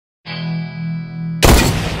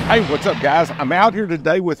Hey, what's up, guys? I'm out here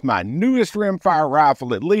today with my newest rimfire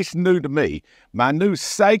rifle, at least new to me, my new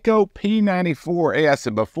Sako P94S.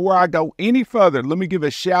 And before I go any further, let me give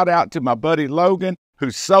a shout out to my buddy Logan,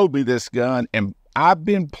 who sold me this gun, and I've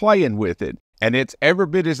been playing with it, and it's every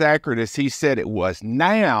bit as accurate as he said it was.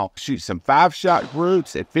 Now, shoot some 5-shot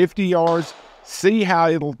groups at 50 yards, see how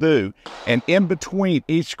it'll do. And in between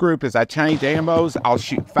each group, as I change ammos, I'll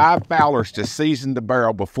shoot 5 Fowlers to season the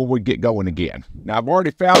barrel before we get going again. Now, I've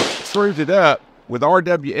already screwed it up with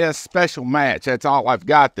RWS Special Match. That's all I've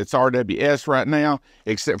got that's RWS right now,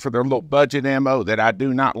 except for their little budget ammo that I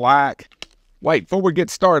do not like. Wait, before we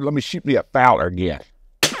get started, let me shoot me a Fowler again.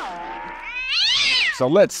 So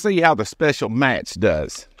let's see how the Special Match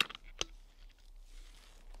does.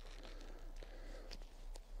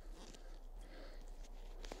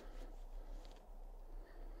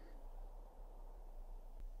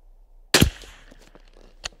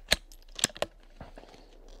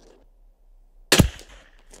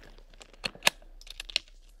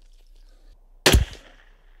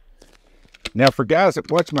 Now, for guys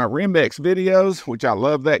that watch my Rimx videos, which I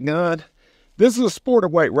love that gun, this is a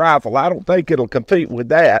sporter weight rifle. I don't think it'll compete with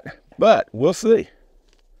that, but we'll see.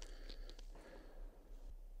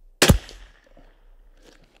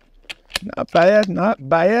 Not bad, not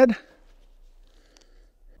bad.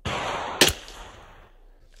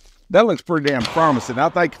 That looks pretty damn promising. I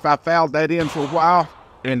think if I fouled that in for a while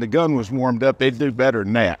and the gun was warmed up, it'd do better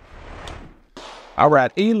than that. All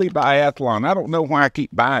right, Ely Biathlon. I don't know why I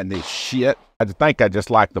keep buying this shit. I think I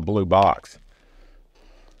just like the blue box.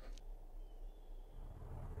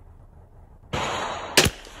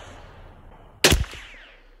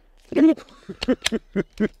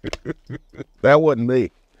 That wasn't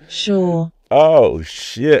me. Sure. Oh,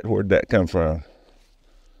 shit. Where'd that come from?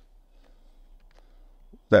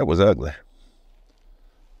 That was ugly.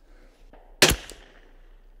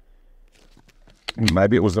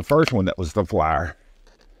 Maybe it was the first one that was the flyer.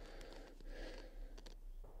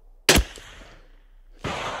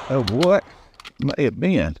 Oh, what? May have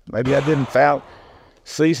been. Maybe I didn't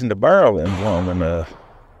season the barrel in long enough.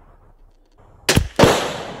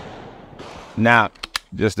 Nah,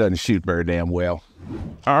 just doesn't shoot very damn well.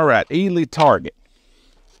 All right, Ely target.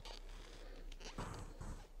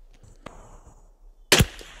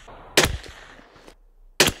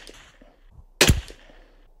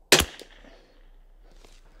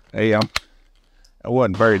 Hey, I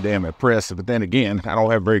wasn't very damn impressive, but then again, I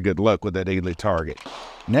don't have very good luck with that Ely target.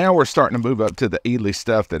 Now we're starting to move up to the Ely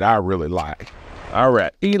stuff that I really like. All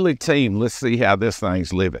right, Ely team, let's see how this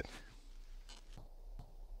thing's living.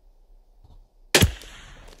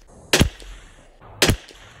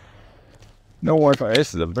 No wonder,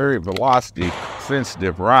 this is a very velocity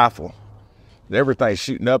sensitive rifle. Everything's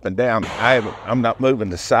shooting up and down. I'm not moving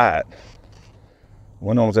the sight.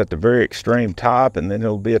 One of them's at the very extreme top, and then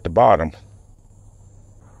it'll be at the bottom.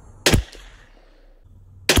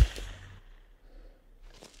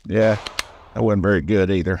 Yeah, that wasn't very good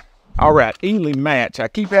either. All right, Ely match. I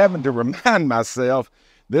keep having to remind myself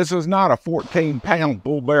this was not a 14-pound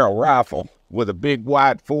bull barrel rifle with a big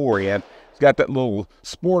wide fore-end. It's got that little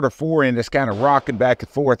sporter fore-end that's kind of rocking back and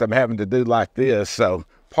forth. I'm having to do like this, so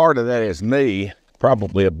part of that is me.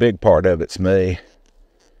 Probably a big part of it's me.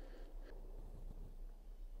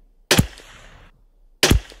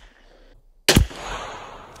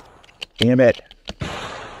 Damn it.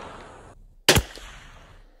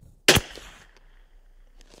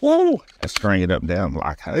 Whoa! I string it up and down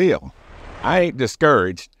like hell. I ain't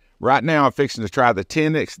discouraged. Right now, I'm fixing to try the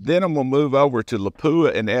 10X. Then I'm going to move over to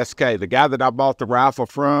Lapua and SK. The guy that I bought the rifle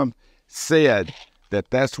from said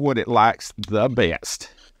that that's what it likes the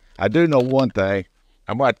best. I do know one thing.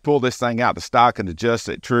 I'm going to have to pull this thing out the stock and adjust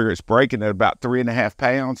that trigger. It's breaking at about 3.5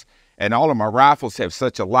 pounds. And all of my rifles have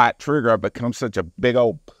such a light trigger, I've become such a big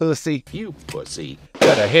old pussy. You pussy.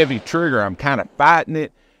 Got a heavy trigger, I'm kind of fighting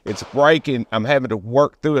it. It's breaking, I'm having to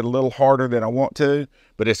work through it a little harder than I want to,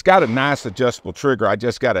 but it's got a nice adjustable trigger, I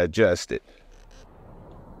just got to adjust it.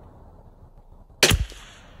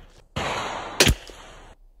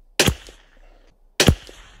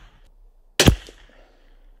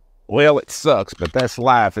 Well, it sucks, but that's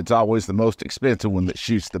life. It's always the most expensive one that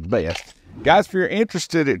shoots the best. Guys, if you're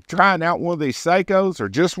interested in trying out one of these Sakos or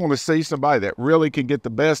just want to see somebody that really can get the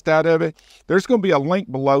best out of it, there's going to be a link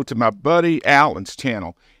below to my buddy Alan's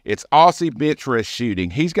channel. It's Aussie Bench Rest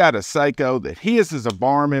Shooting. He's got a Sako that his is a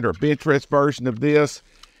varmint or bench rest version of this,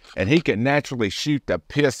 and he can naturally shoot the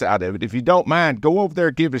piss out of it. If you don't mind, go over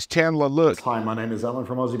there, give his channel a look. Hi, my name is Alan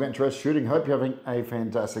from Aussie Bench Rest Shooting. Hope you're having a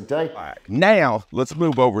fantastic day. All right, now, let's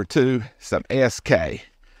move over to some SK. I'm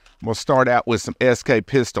going to start out with some SK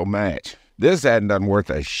pistol match. This hadn't done worth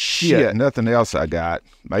a shit. Nothing else I got.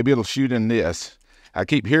 Maybe it'll shoot in this. I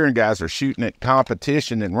keep hearing guys are shooting at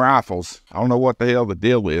competition in rifles. I don't know what the hell the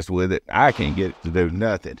deal is with it. I can't get it to do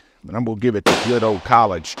nothing. But I'm going to give it the good old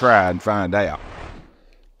college try and find out.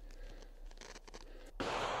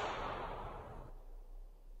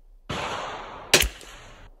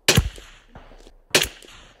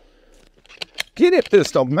 Get it,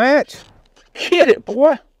 pistol match. Get it,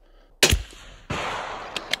 boy.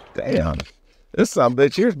 Damn. This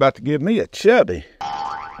sumbitch here's about to give me a chubby.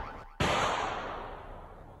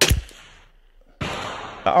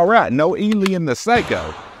 All right, no Ely in the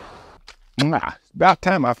Sako. About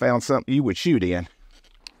time I found something you would shoot in.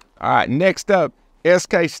 All right, next up,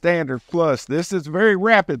 SK Standard Plus. This is very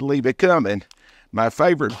rapidly becoming my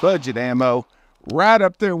favorite budget ammo, right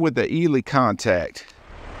up there with the Ely Contact.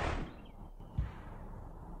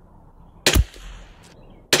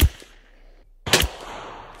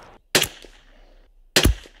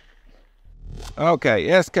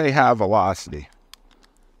 Okay, SK High Velocity.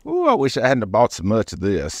 Ooh, I wish I hadn't bought so much of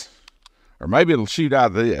this. Or maybe it'll shoot out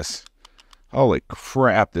of this. Holy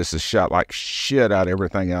crap, this is shot like shit out of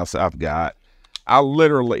everything else I've got. I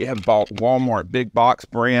literally have bought Walmart big box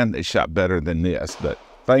brand. They shot better than this, but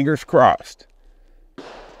fingers crossed.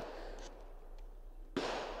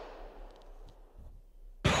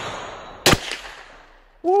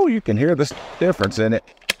 Ooh, you can hear the difference in it.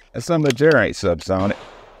 And some of the there ain't subsonic.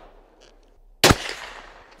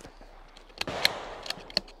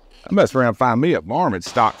 I must around find me a varmint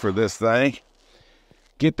stock for this thing.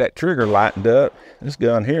 Get that trigger lightened up. This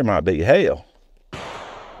gun here might be hell.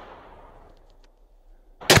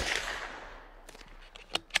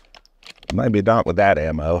 Maybe not with that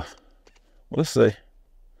ammo. Let's see.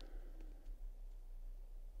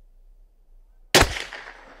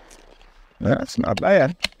 That's not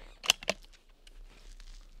bad.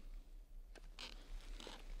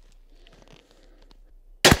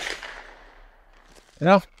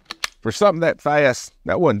 Yeah. For something that fast,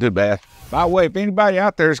 that wasn't too bad. By the way, if anybody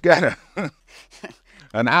out there's got a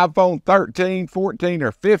an iPhone 13, 14,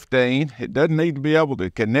 or 15, it doesn't need to be able to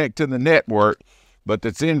connect to the network, but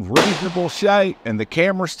that's in reasonable shape and the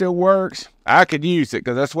camera still works, I could use it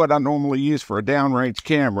because that's what I normally use for a downrange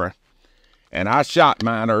camera. And I shot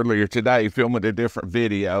mine earlier today filming a different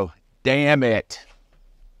video. Damn it.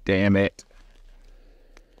 Damn it.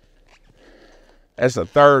 That's the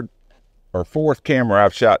third or fourth camera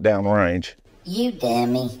I've shot downrange. You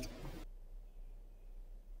dummy.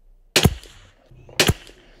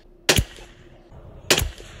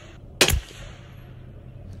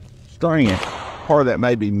 Stringing. Part of that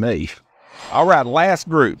may be me. All right, last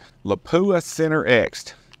group. Lapua Center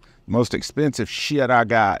X. Most expensive shit I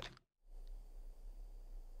got.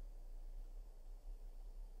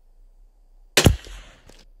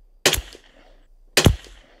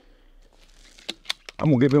 I'm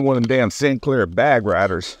gonna give him one of them damn Sinclair bag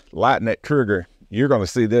riders. Lighten that trigger. You're gonna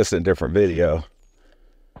see this in a different video.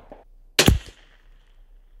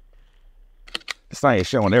 This thing is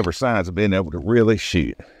showing every signs of being able to really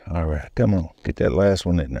shoot. All right, come on, get that last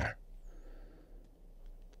one in there.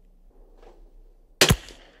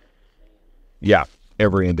 Yeah,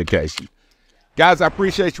 every indication. Guys, I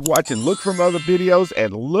appreciate you watching. Look for my other videos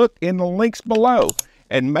and look in the links below.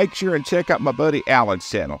 And make sure and check out my buddy Alan's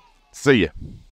channel. See ya.